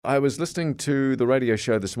I was listening to the radio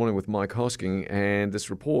show this morning with Mike Hosking, and this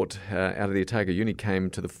report out of the Otago Uni came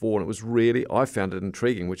to the fore, and I found it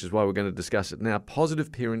intriguing, which is why we're going to discuss it now.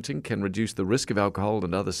 Positive parenting can reduce the risk of alcohol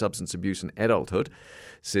and other substance abuse in adulthood,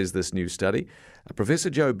 says this new study. Professor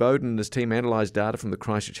Joe Bowden and his team analysed data from the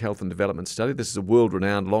Christchurch Health and Development Study. This is a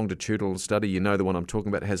world-renowned longitudinal study. You know the one I'm talking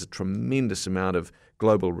about. It has a tremendous amount of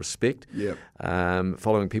global respect,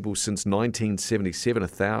 following people since 1977,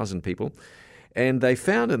 1,000 people. And they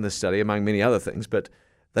found in this study, among many other things, but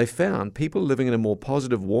they found people living in a more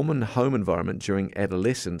positive, warmer home environment during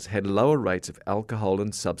adolescence had lower rates of alcohol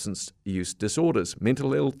and substance use disorders.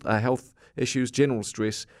 Mental health issues, general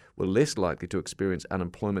stress, were less likely to experience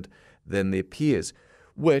unemployment than their peers,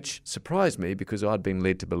 which surprised me because I'd been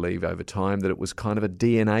led to believe over time that it was kind of a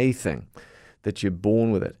DNA thing, that you're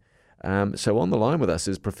born with it. So on the line with us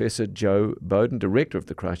is Professor Joe Bowden, Director of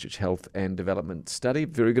the Christchurch Health and Development Study.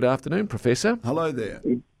 Very good afternoon, Professor. Hello there.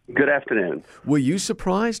 Good afternoon. Were you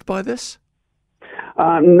surprised by this?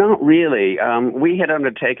 Not really. We had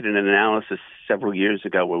undertaken an analysis several years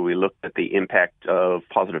ago where we looked at the impact of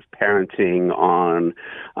positive parenting on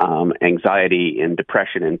anxiety and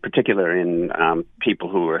depression, in particular in people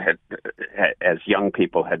who as young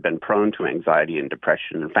people, had been prone to anxiety and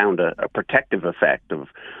depression, and found a protective effect of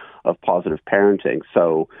positive parenting.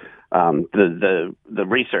 So the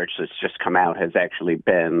research that's just come out has actually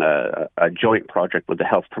been a joint project with the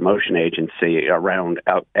Health Promotion Agency around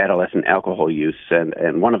adolescent alcohol use,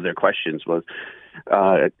 and one of their questions was,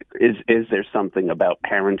 is there something about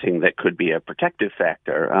parenting that could be a protective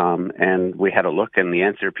factor? And we had a look, and the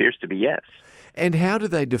answer appears to be yes. And how do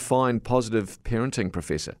they define positive parenting,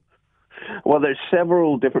 Professor? Well, there's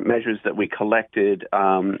several different measures that we collected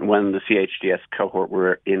when the CHDS cohort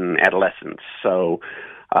were in adolescence. So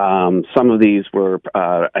some of these were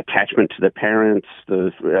attachment to the parents,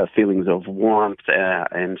 the feelings of warmth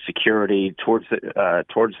and security towards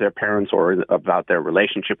their parents or about their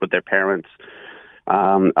relationship with their parents.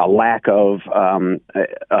 A lack of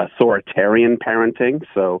authoritarian parenting,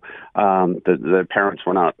 so the parents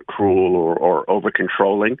were not cruel or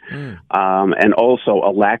over-controlling, and also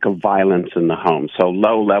a lack of violence in the home, so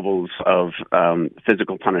low levels of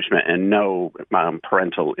physical punishment and no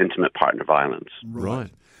parental intimate partner violence.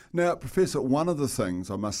 Right. Now, Professor, one of the things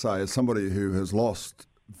I must say, as somebody who has lost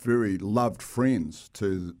very loved friends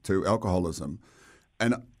to alcoholism,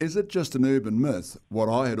 and is it just an urban myth, what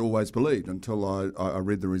I had always believed until I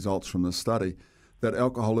read the results from the study, that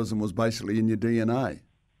alcoholism was basically in your DNA?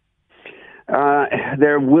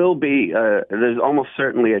 There will be, there's almost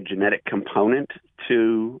certainly a genetic component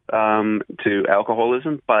to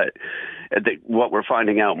alcoholism, but what we're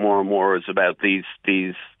finding out more and more is about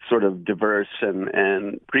these sort of diverse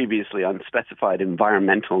and previously unspecified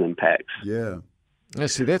environmental impacts. Yeah. Yeah,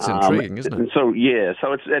 see, that's intriguing, isn't it? And so,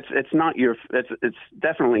 so it's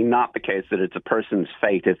definitely not the case that it's a person's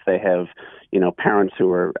fate if they have, parents who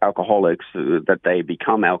are alcoholics, that they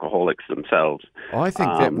become alcoholics themselves. I think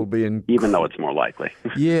that will be even though it's more likely.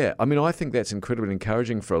 Yeah, I mean, I think that's incredibly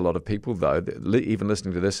encouraging for a lot of people, though, even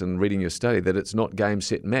listening to this and reading your study, that it's not game,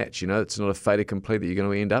 set, match. It's not a fait accompli that you're going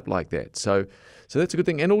to end up like that. So that's a good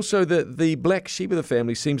thing. And also the black sheep of the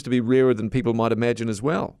family seems to be rarer than people might imagine as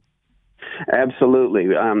well. Absolutely.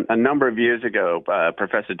 A number of years ago,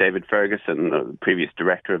 Professor David Ferguson, the previous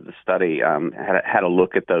director of the study, had a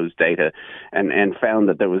look at those data and found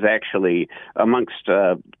that there was actually, amongst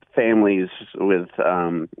families with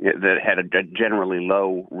that had a generally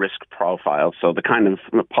low risk profile, so the kind of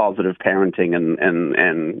positive parenting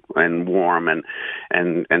and warm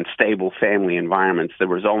and stable family environments, there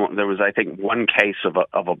was I think one case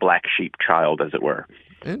of a black sheep child, as it were.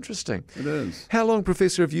 Interesting. It is. How long,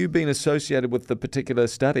 Professor, have you been associated with the particular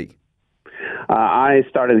study? I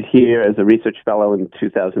started here as a research fellow in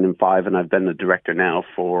 2005, and I've been the director now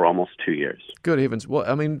for almost 2 years. Good heavens. Well,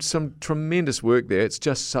 I mean, some tremendous work there. It's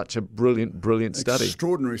just such a brilliant study.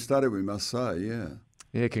 Extraordinary study, we must say, yeah.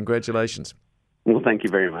 Yeah, congratulations. Well, thank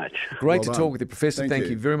you very much. Great to talk with you, Professor.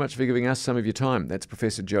 Thank you very much for giving us some of your time. That's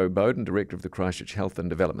Professor Joe Bowden, Director of the Christchurch Health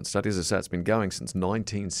and Development Study. As I say, it's been going since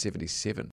 1977.